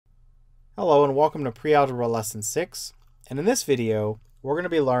Hello and welcome to Pre-Algebra Lesson 6. And in this video, we're going to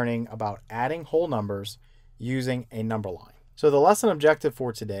be learning about adding whole numbers using a number line. So the lesson objective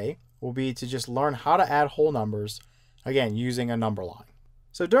for today will be to just learn how to add whole numbers, again, using a number line.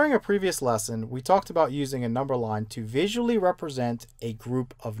 So during a previous lesson, we talked about using a number line to visually represent a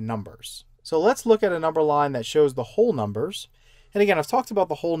group of numbers. So let's look at a number line that shows the whole numbers. And again, I've talked about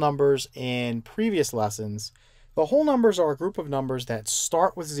the whole numbers in previous lessons. The whole numbers are a group of numbers that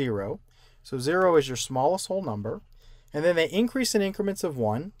start with 0. So 0 is your smallest whole number. And then they increase in increments of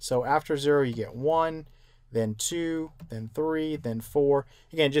 1. So after 0, you get 1, then 2, then 3, then 4.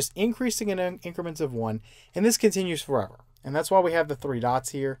 Again, just increasing in increments of 1. And this continues forever. And that's why we have the 3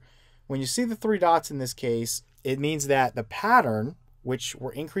 dots here. When you see the 3 dots in this case, it means that the pattern, which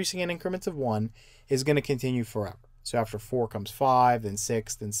we're increasing in increments of 1, is going to continue forever. So after 4 comes 5, then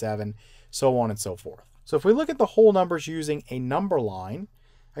 6, then 7, so on and so forth. So if we look at the whole numbers using a number line,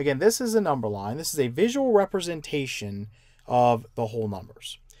 again, this is a number line. This is a visual representation of the whole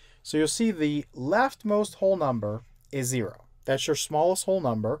numbers. So you'll see the leftmost whole number is 0. That's your smallest whole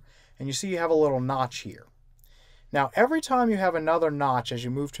number. And you see you have a little notch here. Now, every time you have another notch as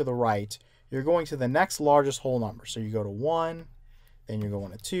you move to the right, you're going to the next largest whole number. So you go to 1, then you're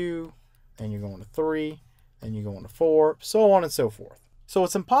going to 2, then you're going to 3, then you go into 4, so on and so forth. So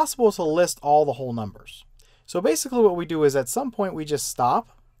it's impossible to list all the whole numbers. So basically what we do is at some point we just stop,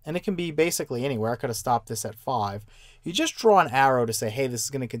 and it can be basically anywhere. I could have stopped this at 5. You just draw an arrow to say, hey, this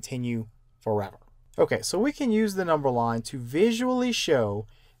is going to continue forever. Okay, so we can use the number line to visually show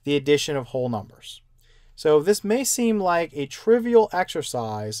the addition of whole numbers. So this may seem like a trivial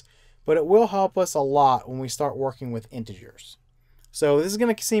exercise, but it will help us a lot when we start working with integers. So this is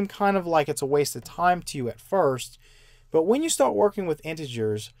going to seem kind of like it's a waste of time to you at first, but when you start working with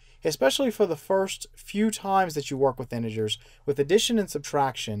integers, especially for the first few times that you work with integers, with addition and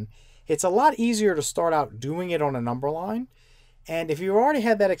subtraction, it's a lot easier to start out doing it on a number line. And if you already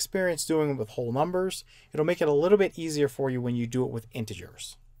had that experience doing it with whole numbers, it'll make it a little bit easier for you when you do it with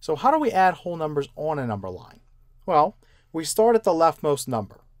integers. So how do we add whole numbers on a number line? Well, we start at the leftmost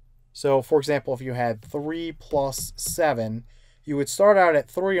number. So for example, if you had 3 plus 7, you would start out at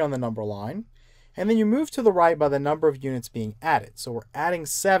 3 on the number line, and then you move to the right by the number of units being added. So we're adding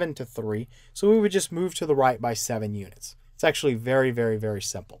 7 to 3, so we would just move to the right by 7 units. It's actually very, very, very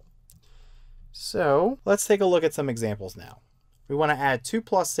simple. So let's take a look at some examples now. We want to add 2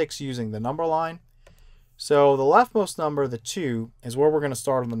 plus 6 using the number line. So the leftmost number, the 2, is where we're going to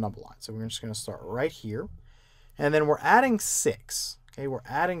start on the number line. So we're just going to start right here. And then we're adding 6. Okay, we're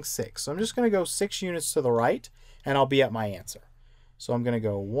adding 6. So I'm just going to go 6 units to the right, and I'll be at my answer. So I'm going to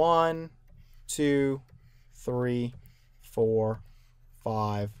go 1, 2, 3, 4,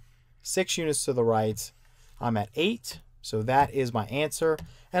 5, 6 units to the right. I'm at 8, so that is my answer.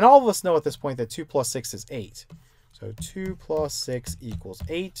 And all of us know at this point that 2 plus 6 is 8. So 2 plus 6 equals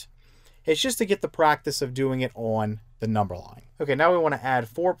 8. It's just to get the practice of doing it on the number line. Okay, now we want to add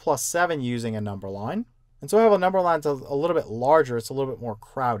 4 plus 7 using a number line. And so I have a number line that's a little bit larger. It's a little bit more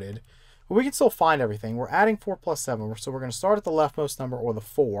crowded. But we can still find everything. We're adding 4 plus 7. So we're going to start at the leftmost number, or the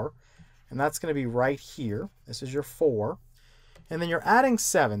 4. And that's going to be right here. This is your 4. And then you're adding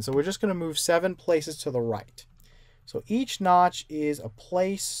 7. So we're just going to move 7 places to the right. So each notch is a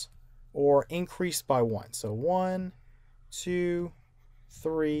place or increased by 1. So 1, 2,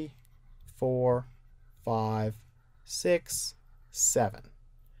 3, 4, 5, 6, 7.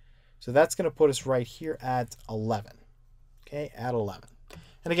 So that's going to put us right here at 11. Okay, at 11.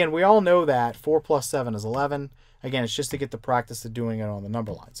 And again, we all know that 4 plus 7 is 11. Again, it's just to get the practice of doing it on the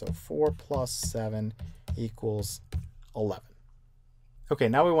number line. So 4 plus 7 equals 11. Okay,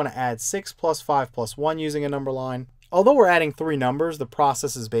 now we want to add 6 plus 5 plus 1 using a number line. Although we're adding 3 numbers, the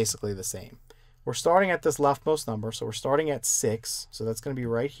process is basically the same. We're starting at this leftmost number, so we're starting at 6. So that's going to be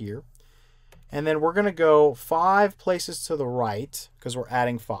right here. And then we're going to go 5 places to the right because we're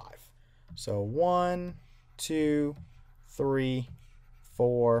adding 5. So 1, 2, 3,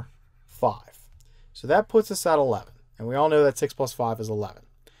 4, 5. So that puts us at 11. And we all know that 6 plus 5 is 11.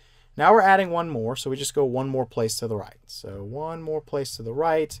 Now we're adding 1 more, so we just go 1 more place to the right. So 1 more place to the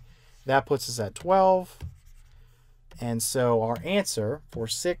right. That puts us at 12. And so our answer for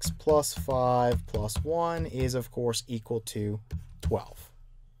 6 plus 5 plus 1 is, of course, equal to 12.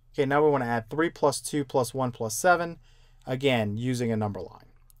 Okay, now we want to add 3 plus 2 plus 1 plus 7, again, using a number line.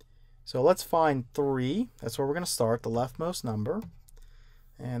 So let's find 3. That's where we're going to start, the leftmost number.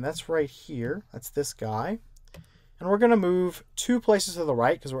 And that's right here. That's this guy. And we're going to move 2 places to the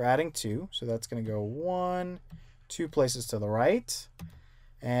right because we're adding 2. So that's going to go 1, 2 places to the right.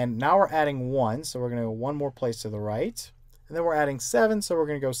 And now we're adding 1. So we're going to go 1 more place to the right. And then we're adding 7, so we're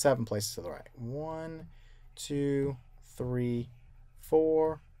going to go 7 places to the right. 1, 2, 3,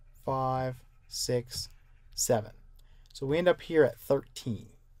 4, 5, 6, 7. So we end up here at 13.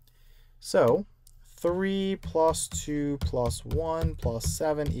 So 3 plus 2 plus 1 plus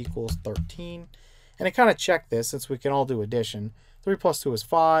 7 equals 13. And I kind of checked this since we can all do addition. 3 plus 2 is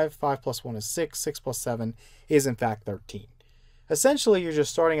 5, 5 plus 1 is 6, 6 plus 7 is in fact 13. Essentially, you're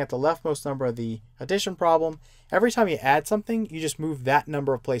just starting at the leftmost number of the addition problem. Every time you add something, you just move that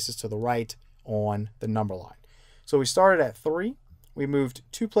number of places to the right on the number line. So we started at 3. We moved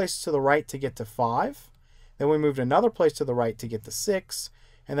 2 places to the right to get to 5. Then we moved another place to the right to get to 6.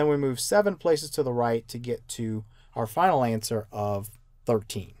 And then we moved 7 places to the right to get to our final answer of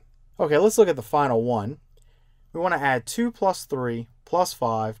 13. Okay, let's look at the final one. We want to add 2 plus 3 plus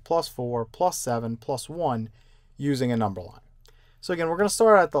 5 plus 4 plus 7 plus 1 using a number line. So again, we're going to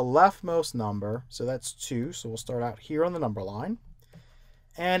start at the leftmost number. So that's 2. So we'll start out here on the number line.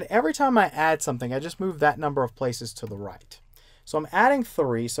 And every time I add something, I just move that number of places to the right. So I'm adding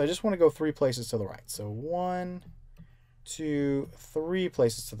 3, so I just want to go 3 places to the right. So 1, 2, 3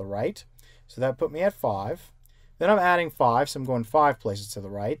 places to the right. So that put me at 5. Then I'm adding 5, so I'm going 5 places to the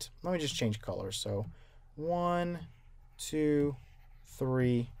right. Let me just change colors. So 1, 2,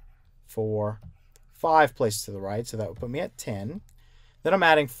 3, 4, 5 places to the right. So that would put me at 10. Then I'm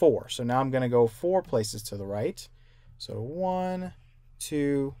adding 4. So now I'm going to go 4 places to the right. So 1,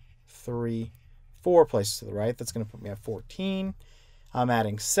 2, 3, 4 places to the right. That's going to put me at 14. I'm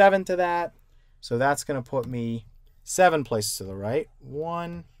adding 7 to that. So that's going to put me 7 places to the right.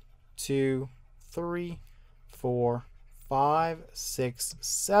 1, 2, 3, 4, 5, 6,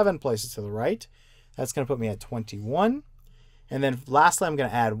 7 places to the right. That's going to put me at 21. And then lastly, I'm going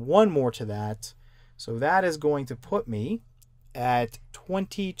to add 1 more to that. So that is going to put me at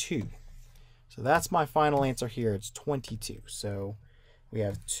 22. So that's my final answer here. It's 22. So we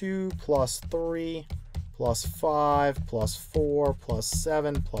have 2 plus 3 plus 5 plus 4 plus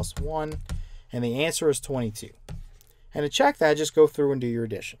 7 plus 1. And the answer is 22. And to check that, just go through and do your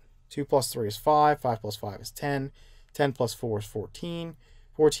addition. 2 plus 3 is 5. 5 plus 5 is 10. 10 plus 4 is 14.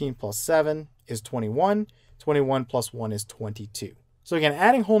 14 plus 7 is 21. 21 plus 1 is 22. So again,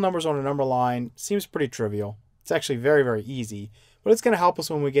 adding whole numbers on a number line seems pretty trivial. It's actually very, very easy, but it's going to help us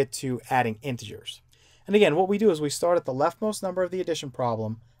when we get to adding integers. And again, what we do is we start at the leftmost number of the addition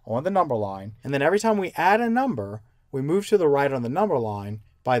problem on the number line, and then every time we add a number, we move to the right on the number line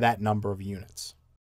by that number of units.